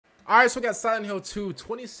Alright, so we got Silent Hill 2,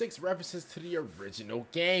 26 references to the original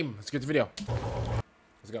game. Let's get the video.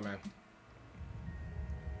 Let's go, man.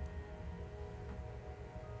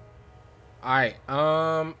 Alright,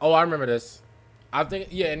 oh, I remember this. I think,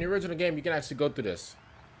 yeah, in the original game, you can actually go through this.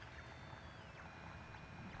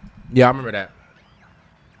 Yeah, I remember that.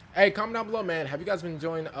 Hey, comment down below, man. Have you guys been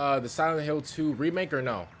enjoying the Silent Hill 2 remake or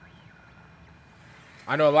no?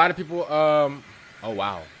 I know a lot of people, oh,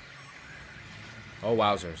 wow. Oh,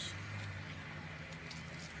 wowzers.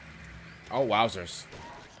 Oh, wowzers.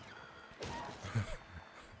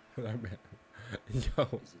 Yo. Is it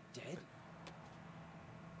dead?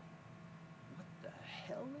 What the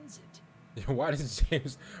hell is it? Yo, why does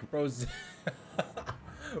James, bro?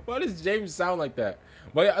 Why does James sound like that?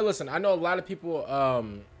 But yeah, listen, I know a lot of people. I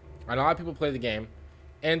know a lot of people play the game,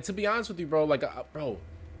 and to be honest with you, bro, like, bro,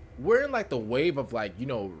 we're in like the wave of like, you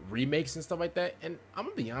know, remakes and stuff like that. And I'm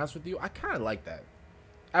gonna be honest with you, I kind of like that.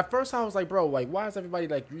 At first, I was like, bro, like, why is everybody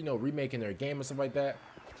like, you know, remaking their game and stuff like that,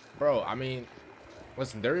 bro? I mean,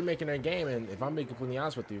 listen, they're remaking their game, and if I'm being completely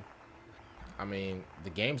honest with you, I mean, the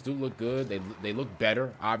games do look good. They look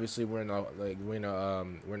better. Obviously, we're in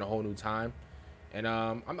a whole new time, and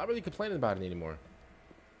I'm not really complaining about it anymore.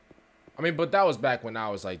 I mean, but that was back when I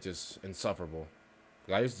was like just insufferable.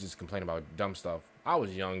 I used to just complain about dumb stuff. I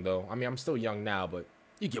was young though. I mean, I'm still young now, but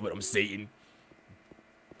you get what I'm saying.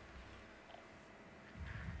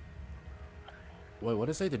 Wait, what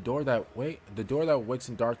did it say? The door that wakes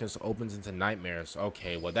in darkness opens into nightmares.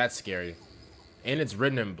 Okay, well that's scary. And it's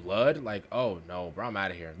written in blood? Like, oh no, bro, I'm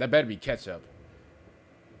out of here. That better be ketchup.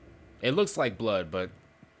 It looks like blood, but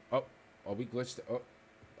oh, we glitched. Oh,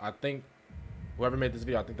 I think whoever made this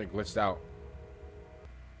video, I think they glitched out.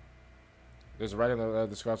 There's a writing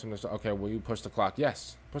that describes from this. Okay, will you push the clock?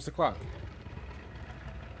 Yes, push the clock.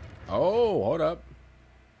 Oh, hold up.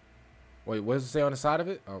 Wait, what does it say on the side of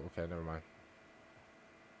it? Oh, okay, never mind.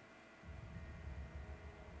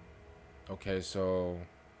 Okay, so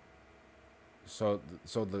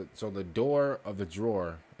the door of the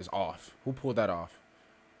drawer is off. Who pulled that off?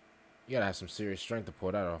 You gotta have some serious strength to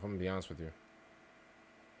pull that off. I'm gonna be honest with you.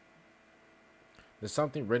 There's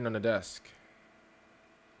something written on the desk.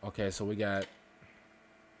 Okay, so we got.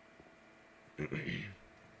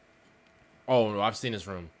 Oh no, I've seen this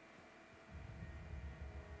room.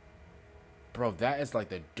 Bro, that is like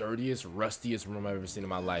the dirtiest, rustiest room I've ever seen in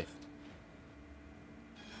my life.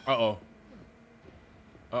 Uh-oh.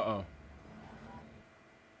 Uh-oh.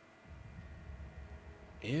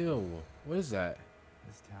 Ew. What is that?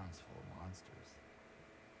 This town's full of monsters.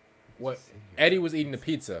 What? Eddie was eating the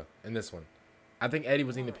pizza in this one. I think Eddie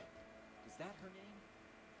was eating the pizza. Is that her name?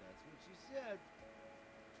 That's what she said.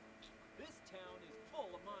 This town is full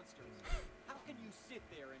of monsters. How can you sit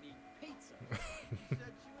there and eat pizza? She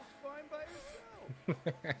said she was fine by herself.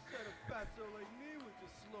 Said a fatso like me would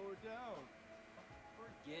just slow her down.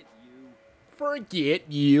 Forget you. Forget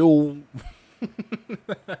you.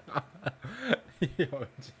 Yo,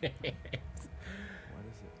 James. What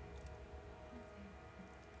is it?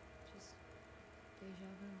 Just deja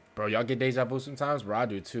vu. Bro, y'all get deja vu sometimes? Bro, I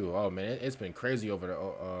do too. Oh man, it's been crazy over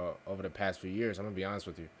the past few years. I'm gonna be honest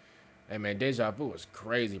with you. Hey man, deja vu is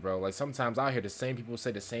crazy, bro. Like sometimes I hear the same people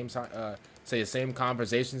say the same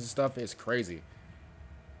conversations and stuff. It's crazy.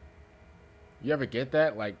 You ever get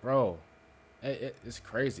that? Like, bro, it's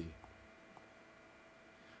crazy.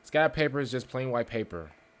 Scrap paper is just plain white paper.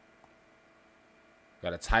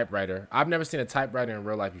 Got a typewriter. I've never seen a typewriter in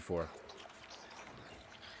real life before.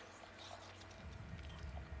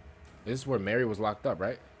 This is where Mary was locked up,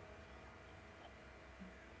 right?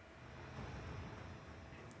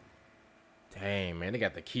 Dang, man, they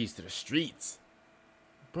got the keys to the streets.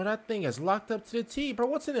 Bro, that thing is locked up to the T. Bro,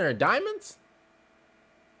 what's in there? Diamonds?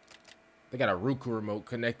 They got a Roku remote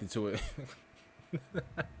connected to it.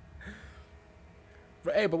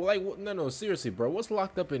 But, hey, but like, no, seriously, bro. What's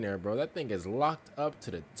locked up in there, bro? That thing is locked up to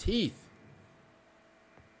the teeth.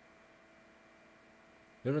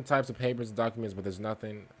 Different types of papers and documents, but there's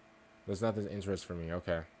nothing interest for me.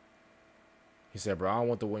 Okay. He said, bro, I don't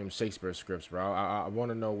want the William Shakespeare scripts, bro. I want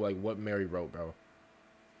to know, like, what Mary wrote, bro.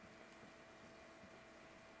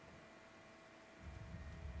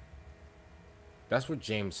 That's where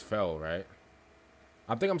James fell, right?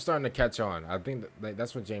 I think I'm starting to catch on. I think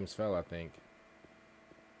that's where James fell, I think.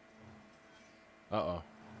 Uh-oh.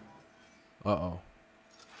 Uh-oh.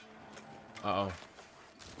 Uh-oh.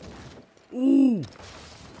 Ooh!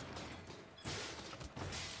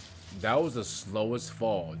 That was the slowest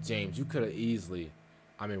fall. James, you could have easily...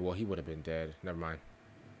 I mean, well, he would have been dead. Never mind.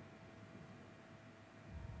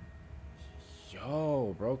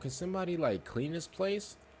 Yo, bro, can somebody, like, clean this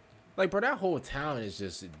place? Like, bro, that whole town is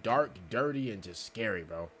just dark, dirty, and just scary,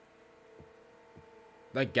 bro.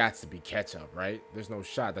 That got to be ketchup, right? There's no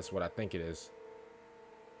shot. That's what I think it is.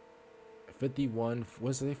 51,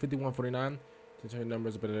 what's it? 5149? To turn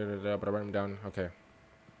numbers, but I write them down. Okay.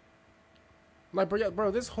 Like, bro, yeah, bro,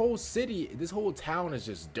 this whole city, this whole town is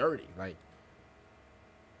just dirty. Like,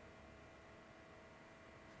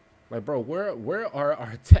 bro, where are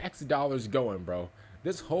our tax dollars going, bro?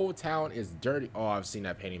 This whole town is dirty. Oh, I've seen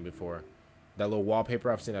that painting before. That little wallpaper,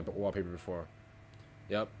 I've seen that wallpaper before.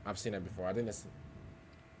 Yep, I've seen that before. I think that's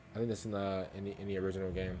in the original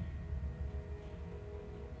game.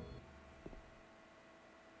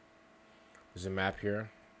 There's a map here.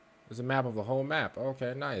 There's a map of the whole map.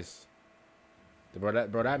 Okay, nice. Bro,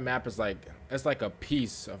 that map is like, it's like a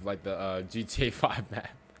piece of like the GTA 5 map.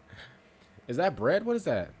 Is that bread? What is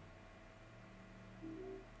that?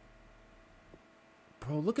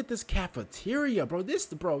 Bro, look at this cafeteria, bro.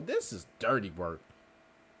 This is dirty work.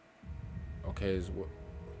 Okay, is what?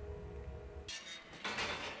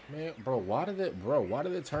 Man, bro, why did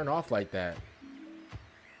it turn off like that?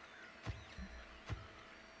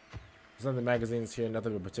 There's nothing magazines here,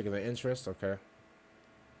 nothing of particular interest. Okay.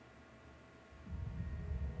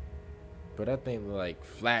 But that thing like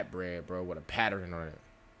flatbread, bro, with a pattern on it.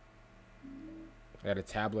 I got a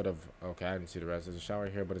tablet of, okay, I didn't see the rest. There's a shower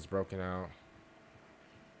here, but it's broken out.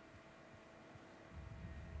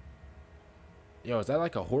 Yo, is that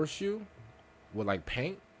like a horseshoe with like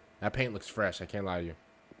paint? That paint looks fresh, I can't lie to you.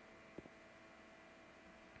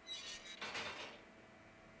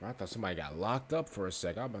 I thought somebody got locked up for a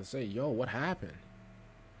sec. I was about to say, yo, what happened?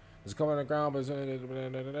 It's coming on the ground, but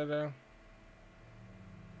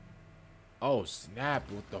oh, snap,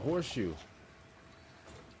 with the horseshoe.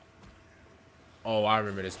 Oh, I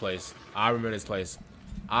remember this place. I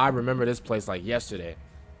remember this place like yesterday.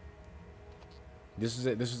 This is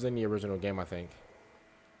it. This was in the original game, I think.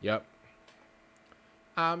 Yep.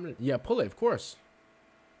 Yeah, pull it, of course.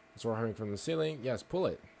 It's all hanging from the ceiling. Yes, pull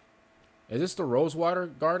it. Is this the Rosewater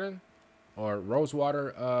Garden? Or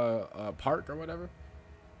Rosewater Park or whatever?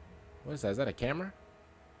 What is that? Is that a camera?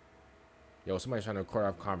 Yo, somebody's trying to record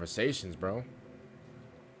our conversations, bro.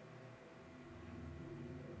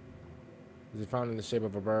 Is it found in the shape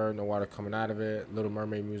of a bird? No water coming out of it. Little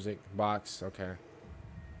Mermaid music box. Okay.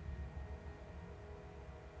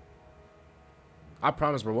 I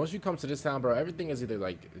promise, bro. Once you come to this town, bro, everything is either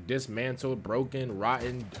like dismantled, broken,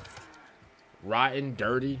 rotten,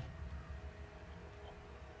 dirty.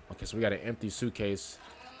 Okay, so we got an empty suitcase.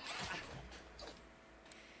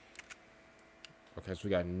 Okay, so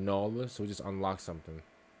we got Nola, so we just unlocked something.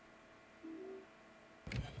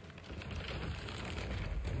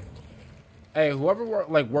 Hey, whoever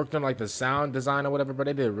worked on like the sound design or whatever, but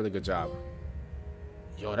they did a really good job.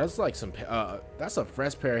 Yo, that's like some that's a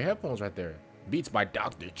fresh pair of headphones right there. Beats by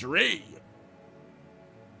Dr. Dre.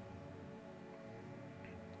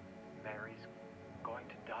 Mary's going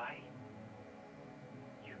to die?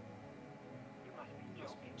 You must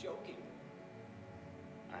be joking.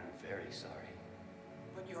 I'm very sorry.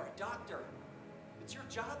 But you're a doctor. It's your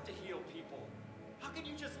job to heal people. How can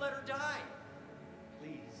you just let her die?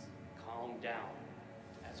 Please, calm down.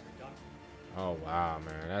 As for Doctor. Oh wow,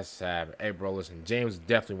 man, that's sad. Hey, bro, listen, James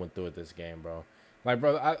definitely went through it this game, bro. Like,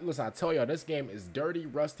 bro, listen, I tell y'all, this game is dirty,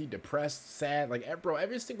 rusty, depressed, sad. Like, bro,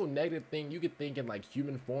 every single negative thing you could think in like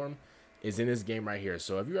human form is in this game right here.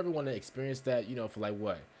 So if you ever want to experience that, you know, for like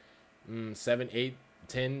what, 7, 8,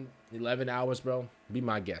 10, 11 hours, bro, be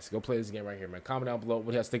my guest. Go play this game right here, man. Comment down below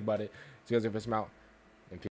what you guys think about it. So you guys, if it's out.